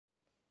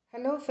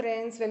Hello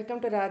friends, welcome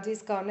to Raji's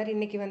Corner.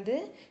 இன்னைக்கு வந்து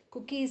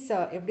cookies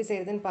எப்படி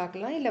செய்யறதுன்னு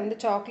பார்க்கலாம். இல்லை வந்து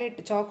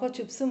சாக்கோ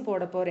சிப்ஸும்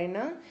போட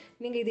போகிறேன்னா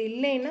நீங்கள் இது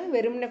இல்லைன்னா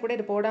வெறும்னே கூட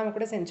இது போடாமல்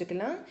கூட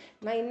செஞ்சுக்கலாம்.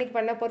 நான் இன்றைக்கி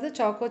பண்ண போகிறது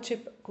சாக்கோ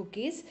சிப்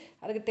குக்கீஸ்.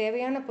 அதுக்கு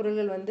தேவையான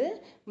பொருள்கள் வந்து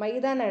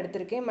மைதா நான்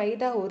எடுத்திருக்கேன்.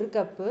 மைதா 1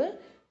 கப்பு,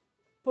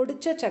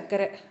 பொடிச்ச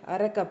சர்க்கரை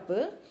 1/2 கப்பு,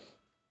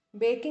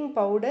 பேக்கிங்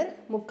பவுடர்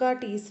 3/4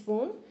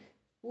 டீஸ்பூன்,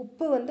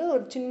 உப்பு வந்து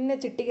ஒரு சின்ன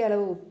சிட்டிகை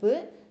அளவு உப்பு,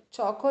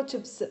 சாக்கோ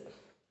சிப்ஸ்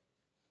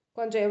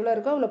கொஞ்சம் எவ்வளோ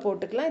இருக்கோ அவ்வளோ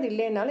போட்டுக்கலாம். இது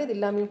இல்லைனாலும் இது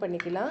இல்லாமையும்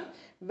பண்ணிக்கலாம்.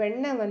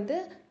 வெண்ணெய் வந்து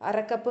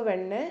 1/2 கப்பு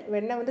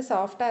வெண்ணெய் வந்து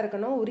சாஃப்டாக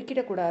இருக்கணும்,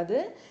 உருக்கிடக்கூடாது.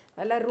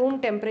 நல்லா ரூம்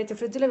டெம்பரேச்சர்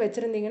ஃப்ரிட்ஜில்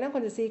வச்சுருந்தீங்கன்னா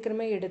கொஞ்சம்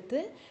சீக்கிரமே எடுத்து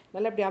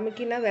நல்லா அப்படி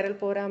அமுக்கினா விரல்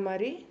போகிற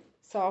மாதிரி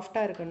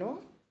சாஃப்டாக இருக்கணும்.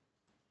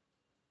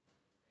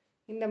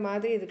 இந்த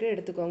மாதிரி இதுக்கு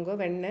எடுத்துக்கோங்க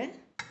வெண்ணெய்.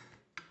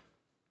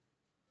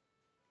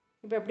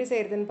 இப்போ எப்படி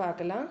செய்கிறதுன்னு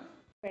பார்க்கலாம்.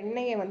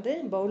 வெண்ணெயை வந்து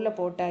பவுலில்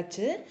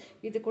போட்டாச்சு.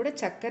 இது கூட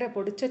சர்க்கரை,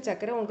 பொடிச்ச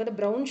சர்க்கரை, உங்களுக்கு வந்து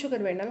ப்ரௌன்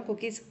சுகர் வேணாலும்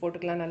குக்கீஸுக்கு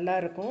போட்டுக்கலாம்,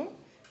 நல்லாயிருக்கும்.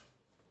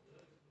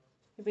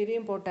 இப்போ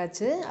இதையும்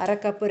போட்டாச்சு. 1/2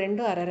 கப்பு,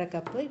 2 1/2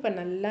 கப்பு. இப்போ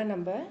நல்லா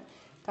நம்ம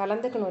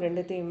கலந்துக்கணும்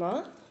ரெண்டுத்தையுமா.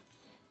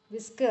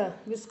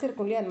 விஸ்க்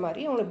இருக்கும் இல்லையா, அந்த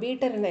மாதிரி உங்களுக்கு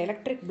பீட்டர் இருந்தால்,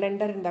 எலக்ட்ரிக்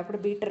பிளெண்டர் இருந்தால் கூட,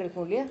 பீட்டர்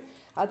இருக்கும் இல்லையா,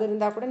 அது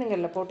இருந்தால் கூட நீங்கள்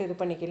இதில் போட்டு இது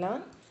பண்ணிக்கலாம்.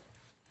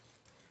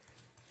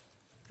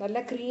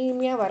 நல்லா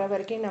க்ரீமியாக வர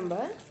வரைக்கும் நம்ம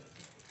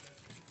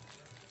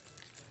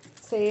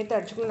சேர்த்து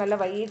அடிச்சுக்கணும். நல்லா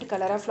ஒயிட்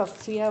கலராக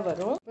ஃப்ளஃபியாக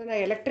வரும். இப்போ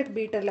நான் எலக்ட்ரிக்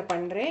பீட்டரில்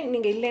பண்ணுறேன்.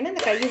 நீங்கள் இல்லைன்னா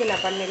இந்த கையில்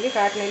நான் பண்ணலையே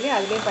காட்டினே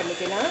அதுலேயும்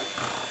பண்ணிக்கலாம்.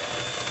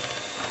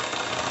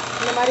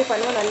 இந்த மாதிரி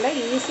பண்ணுவோம், நல்லா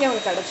ஈஸியாக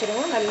உங்களுக்கு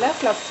கிடச்சிடும். நல்லா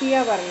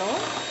ஃப்ளஃபியாக வரணும்.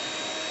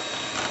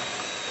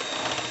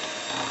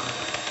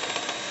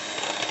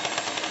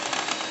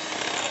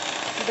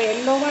 இப்போ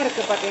எல்லோவாக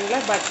இருக்குது பார்த்தீங்களா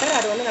பட்டர்,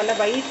 அது வந்து நல்லா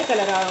ஒயிட்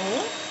கலர்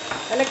ஆகும்.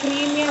 நல்லா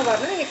க்ரீமியாக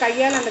வரணும். நீங்கள்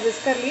கையால் அந்த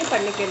விஸ்கர்லேயும்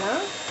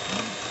பண்ணிக்கலாம்.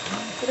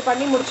 இது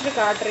பண்ணி முடிச்சுட்டு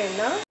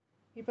காட்டுறேன்னா,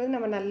 இப்போ வந்து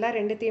நம்ம நல்லா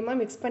ரெண்டுத்தையுமா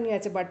மிக்ஸ்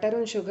பண்ணியாச்சு.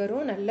 பட்டரும்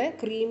சுகரும் நல்லா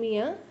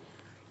க்ரீமியாக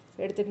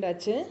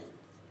எடுத்துட்டாச்சு.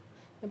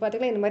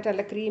 பார்த்திங்கன்னா இந்த மாதிரி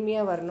நல்லா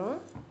க்ரீமியாக வரணும்.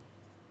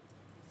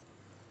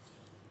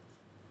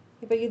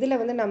 இப்போ இதில்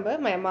வந்து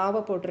நம்ம மாவை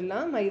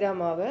போட்டுடலாம். மைதா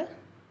மாவை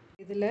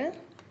இதில்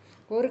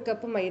 1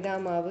 கப்பு மைதா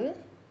மாவு,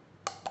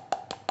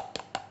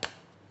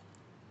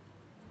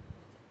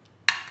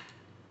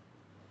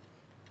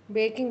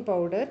 பேக்கிங்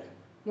பவுடர்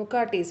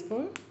 3/4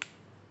 டீஸ்பூன்,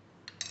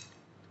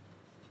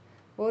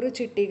 1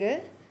 சிட்டிகை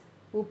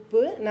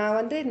உப்பு. நான்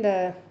வந்து இந்த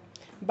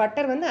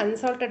பட்டர் வந்து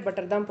அன்சால்டட்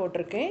பட்டர் தான்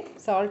போட்டிருக்கேன்,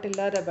 சால்ட்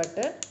இல்லாத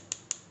பட்டர்.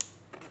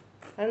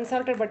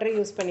 அன்சால்டட் பட்டரை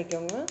யூஸ்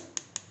பண்ணிக்கோங்க.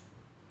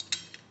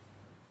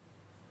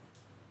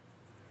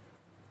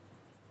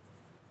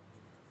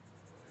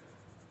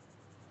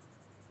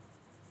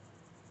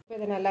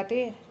 இப்போ இதை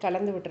எல்லாத்தையும்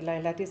கலந்து விட்டுடலாம்,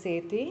 எல்லாத்தையும்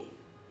சேர்த்து.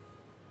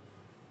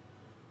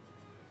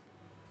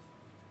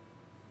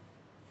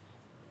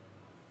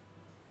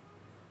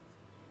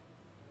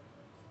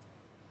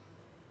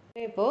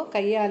 இப்போது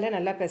கையால்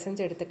நல்லா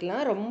பிசைஞ்சு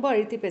எடுத்துக்கலாம். ரொம்ப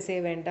அழுத்தி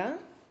பிசைய வேண்டாம்.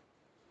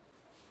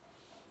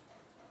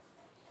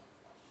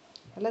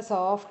 நல்லா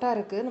சாஃப்டாக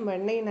இருக்குது. நம்ம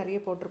எண்ணெய்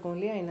நிறைய போட்டிருக்கோம்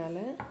இல்லையா,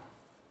 அதனால்.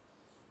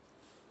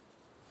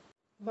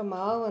 இப்போ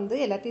மாவு வந்து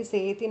எல்லாத்தையும்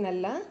சேர்த்து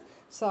நல்லா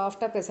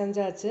சாஃப்டாக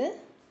பிசைஞ்சாச்சு.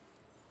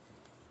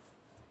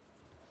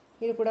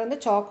 இது கூட வந்து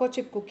சாக்கோ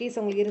சிப் குக்கீஸ்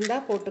உங்களுக்கு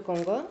இருந்தால்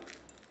போட்டுக்கோங்க.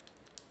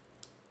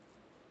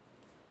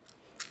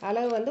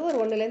 அளவு வந்து ஒரு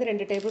 1லேருந்து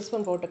 2 டேபிள்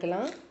ஸ்பூன்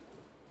போட்டுக்கலாம்.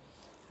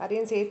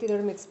 அதையும் சேர்த்து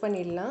இதோட மிக்ஸ்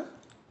பண்ணிடலாம்.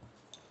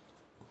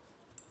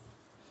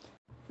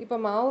 இப்போ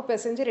மாவு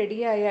பிசைஞ்சு ரெடி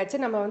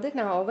ஆயாச்சு.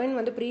 நான் ஓவன்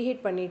வந்து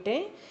ப்ரீஹீட்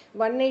பண்ணிட்டேன்.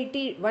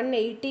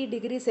 180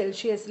 டிகிரி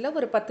செல்சியஸில்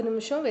ஒரு 10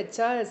 நிமிஷம்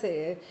வச்சா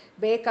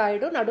பேக்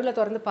ஆகிடும். நடுவில்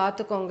திறந்து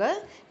பார்த்துக்கோங்க.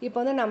 இப்போ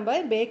வந்து நம்ம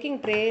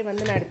பேக்கிங் ட்ரே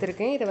வந்து நான்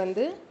எடுத்திருக்கேன். இதை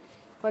வந்து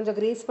கொஞ்சம்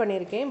க்ரீஸ்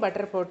பண்ணியிருக்கேன்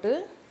பட்டர் போட்டு.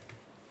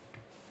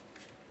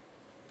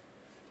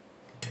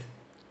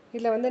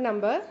 இதில் வந்து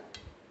நம்ம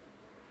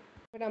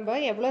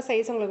எவ்வளோ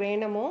சைஸ் உங்களுக்கு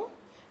வேணுமோ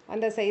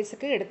அந்த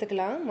சைஸுக்கு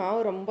எடுத்துக்கலாம்.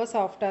 மாவு ரொம்ப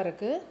சாஃப்டாக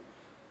இருக்குது.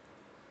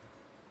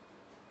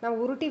 நான்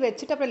உருட்டி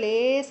வச்சுட்டு அப்புறம்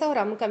லேசாக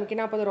ஒரு அமுக்கு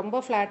அமுக்கினா, அப்போ அது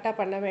ரொம்ப ஃப்ளாட்டாக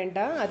பண்ண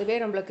வேண்டாம். அதுவே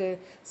நம்மளுக்கு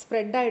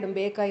ஸ்ப்ரெட் ஆகிடும்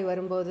பேக்காகி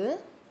வரும்போது.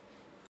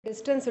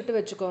 டிஸ்டன்ஸ் விட்டு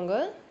வச்சுக்கோங்க.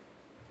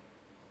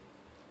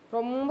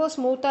 ரொம்ப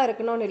ஸ்மூத்தாக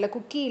இருக்கணும்னு இல்லை,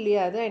 குக்கி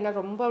இல்லையா அது, ஏன்னா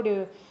ரொம்ப அப்படி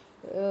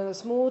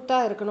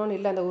ஸ்மூத்தாக இருக்கணும்னு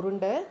இல்லை. அந்த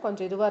உருண்டை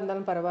கொஞ்சம் இதுவாக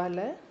இருந்தாலும்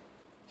பரவாயில்ல.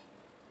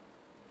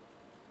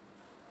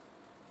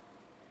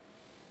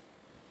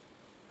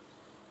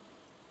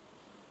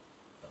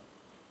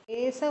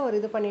 லேசாக ஒரு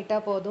இது பண்ணிட்டா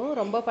போதும்,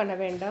 ரொம்ப பண்ண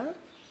வேண்டாம்.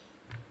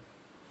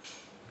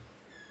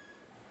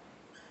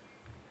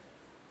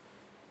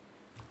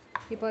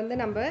 இப்போ வந்து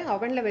நம்ம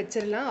அவனில்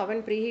வச்சிடலாம். அவன்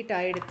ப்ரீஹீட்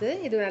ஆகிடுத்து.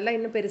 இது நல்லா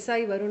இன்னும்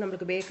பெருசாகி வரும்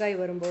நம்மளுக்கு பேக்காகி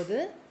வரும்போது.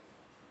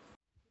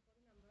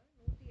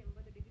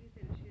 180 டிகிரி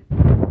செல்சியஸ்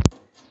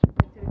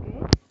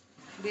வச்சுருக்கேன்,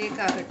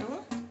 பேக்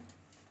ஆகட்டும்.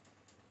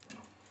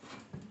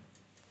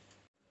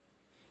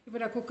 இப்போ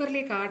நான்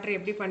குக்கர்லேயே காட்டுறேன்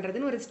எப்படி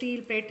பண்ணுறதுன்னு. ஒரு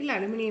ஸ்டீல் பிளேட் இல்லை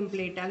அலுமினியம்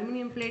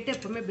பிளேட்டு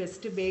எப்போவுமே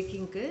பெஸ்ட்டு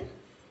பேக்கிங்க்கு.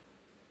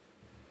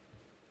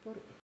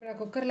 இப்போ நான்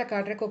குக்கரில்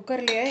காட்டுறேன்.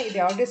 குக்கர்லேயே இது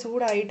ஆல்ரெடி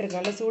சூடாகிட்டுருக்கு,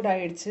 நல்லா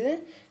சூடாகிடுச்சு.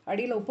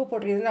 அடியில் உப்பு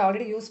போட்டிருக்கிறது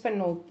ஆல்ரெடி யூஸ்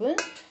பண்ண உப்பு.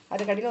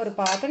 அதுக்கு அடியில் ஒரு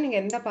பாத்திரம்,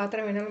 நீங்கள் எந்த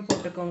பாத்திரம் வேணாலும்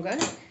போட்டுக்கோங்க.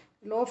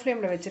 லோ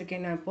ஃப்ளேமில்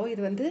வச்சுருக்கேன் நான். இப்போது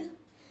இது வந்து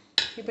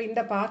இப்போ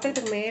இந்த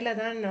பாத்திரத்துக்கு மேலே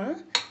தான் நான்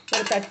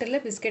ஒரு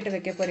தட்டில் பிஸ்கெட்டை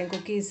வைக்க போகிறேன்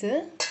குக்கீஸு.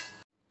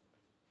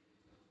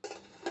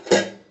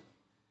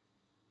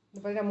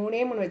 இப்போ நான்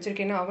 3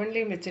 வச்சுருக்கேன்,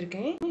 அவன்லேயும்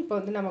வச்சுருக்கேன். இப்போ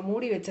வந்து நம்ம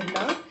மூடி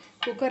வச்சிடலாம்.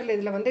 குக்கரில்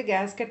இதில் வந்து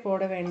கேஸ்கெட்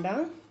போட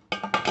வேண்டாம்,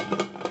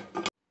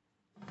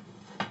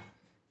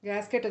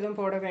 கேஸ்கெட் எதுவும்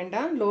போட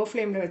வேண்டாம். லோ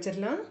ஃப்ளேமில்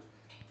வச்சிடலாம்,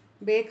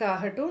 பேக்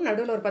ஆகட்டும்.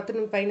 நடுவில் ஒரு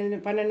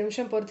 12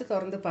 நிமிஷம் பொறுத்து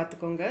திறந்து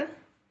பார்த்துக்கோங்க.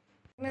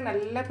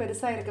 நல்லா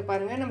பெருசாக இருக்குது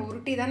பாருங்கள். நம்ம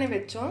உருட்டி தானே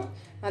வச்சோம்,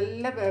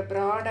 நல்லா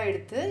ப்ராடாக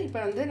எடுத்து இப்போ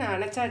வந்து நான்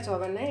அணைச்சாச்சு.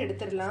 ஓவனை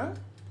எடுத்துடலாம்.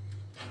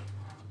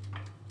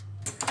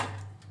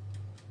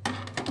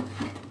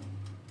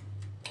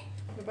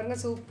 இப்போ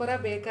பாருங்கள்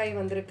சூப்பராக பேக் ஆகி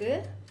வந்திருக்கு.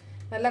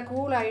 நல்லா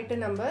கூல் ஆகிட்டு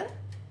நம்ம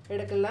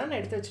எடுக்கலாம். நான்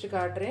எடுத்து வச்சுட்டு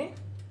காட்டுறேன்.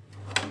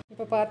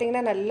 இப்போ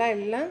பார்த்தீங்கன்னா நல்லா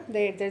எல்லாம் இந்த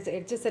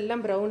எட்ஜஸ்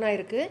எல்லாம் ப்ரௌனாக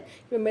இருக்குது.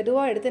 இப்போ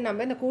மெதுவாக எடுத்து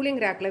நம்ம இந்த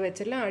கூலிங் ரேக்கில்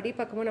வச்சிடலாம்.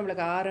 அடிப்பக்கமும்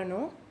நம்மளுக்கு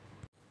ஆறணும்.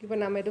 இப்போ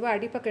நான் மெதுவாக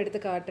அடிப்பக்கம்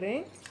எடுத்து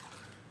காட்டுறேன்.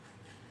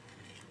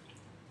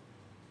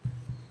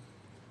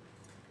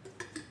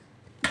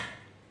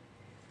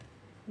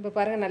 இப்போ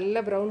பாருங்கள் நல்ல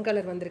ப்ரௌன்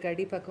கலர் வந்திருக்கு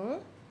அடிப்பக்கம்.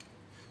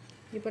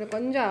 இப்போ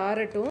கொஞ்சம்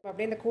ஆறட்டும்.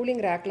 அப்படியே இந்த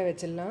கூலிங் ரேக்கில்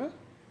வச்சிடலாம்.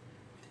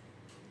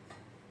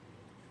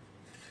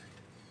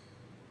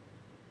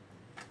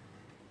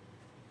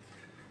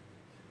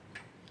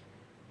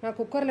 நான்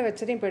குக்கரில்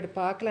வச்சதையும் இப்போ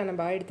பார்க்கலாம்,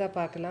 நம்ம ஆயிடுத்தா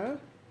பார்க்கலாம்.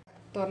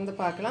 திறந்து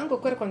பார்க்கலாம்.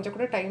 குக்கர் கொஞ்சம்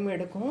கூட டைம்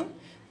எடுக்கும்,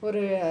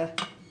 ஒரு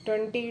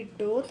 20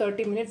 to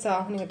 30 minutes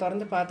ஆகும். நீங்கள்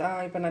திறந்து பார்த்தா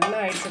இப்போ நல்லா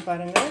ஆயிடுச்சு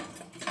பாருங்கள்.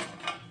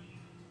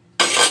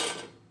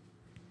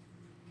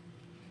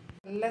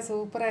 நல்லா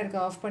சூப்பராக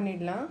இருக்குது. ஆஃப்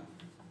பண்ணிடலாம்.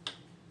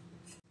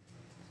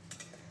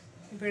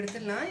 இப்போ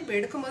எடுத்துடலாம். இப்போ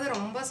எடுக்கும்போது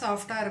ரொம்ப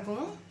சாஃப்டாக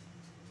இருக்கும்.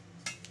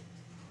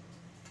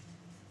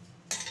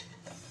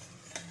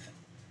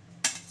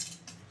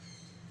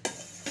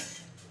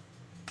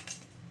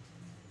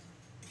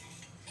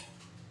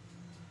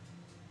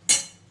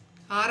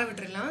 ஆற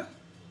விட்டுடலாம்.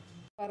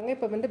 பாருங்கள்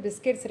இப்போ வந்து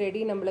பிஸ்கெட்ஸ்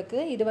ரெடி நம்மளுக்கு.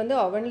 இது வந்து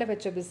அவனில்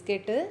வச்ச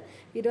பிஸ்கெட்டு,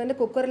 இது வந்து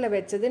குக்கரில்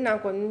வச்சது.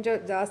 நான் கொஞ்சம்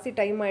ஜாஸ்தி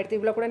டைம் ஆகிடுது.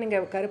 இவ்வளோ கூட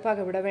நீங்கள்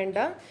கருப்பாக விட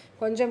வேண்டாம்,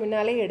 கொஞ்சம்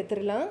முன்னாலே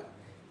எடுத்துடலாம்.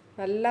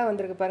 நல்லா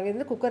வந்திருக்கு பாருங்கள்.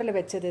 இது குக்கரில்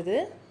வச்சது.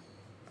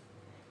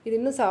 இது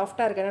இன்னும்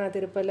சாஃப்டாக இருக்கேன், நான்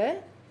திருப்பலை.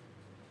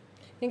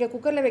 நீங்கள்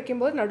குக்கரில்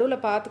வைக்கும்போது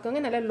நடுவில்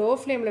பார்த்துக்கோங்க, நல்லா லோ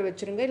ஃப்ளேமில்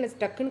வச்சுருங்க, இல்லை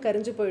டக்குன்னு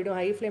கரிஞ்சு போயிடும்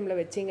ஹை ஃப்ளேமில்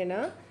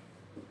வச்சிங்கன்னா.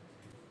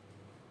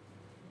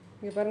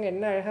 இங்கே பாருங்கள்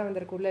என்ன அழகாக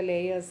வந்திருக்கு உள்ள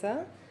லேயர்ஸாக.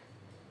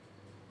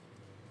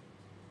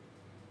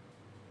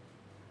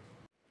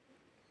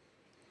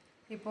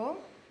 இப்போது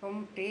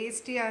ரொம்ப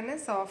டேஸ்டியான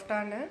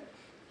சாஃப்டான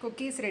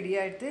குக்கீஸ் ரெடி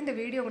ஆகிடுது. இந்த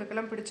வீடியோ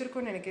உங்களுக்கெல்லாம்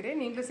பிடிச்சிருக்குன்னு நினைக்கிறேன்.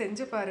 நீங்களும்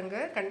செஞ்சு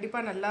பாருங்கள்,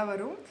 கண்டிப்பாக நல்லா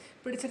வரும்.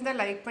 பிடிச்சிருந்தால்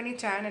லைக் பண்ணி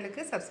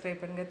சேனலுக்கு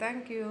சப்ஸ்கிரைப் பண்ணுங்கள்.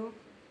 தேங்க்யூ.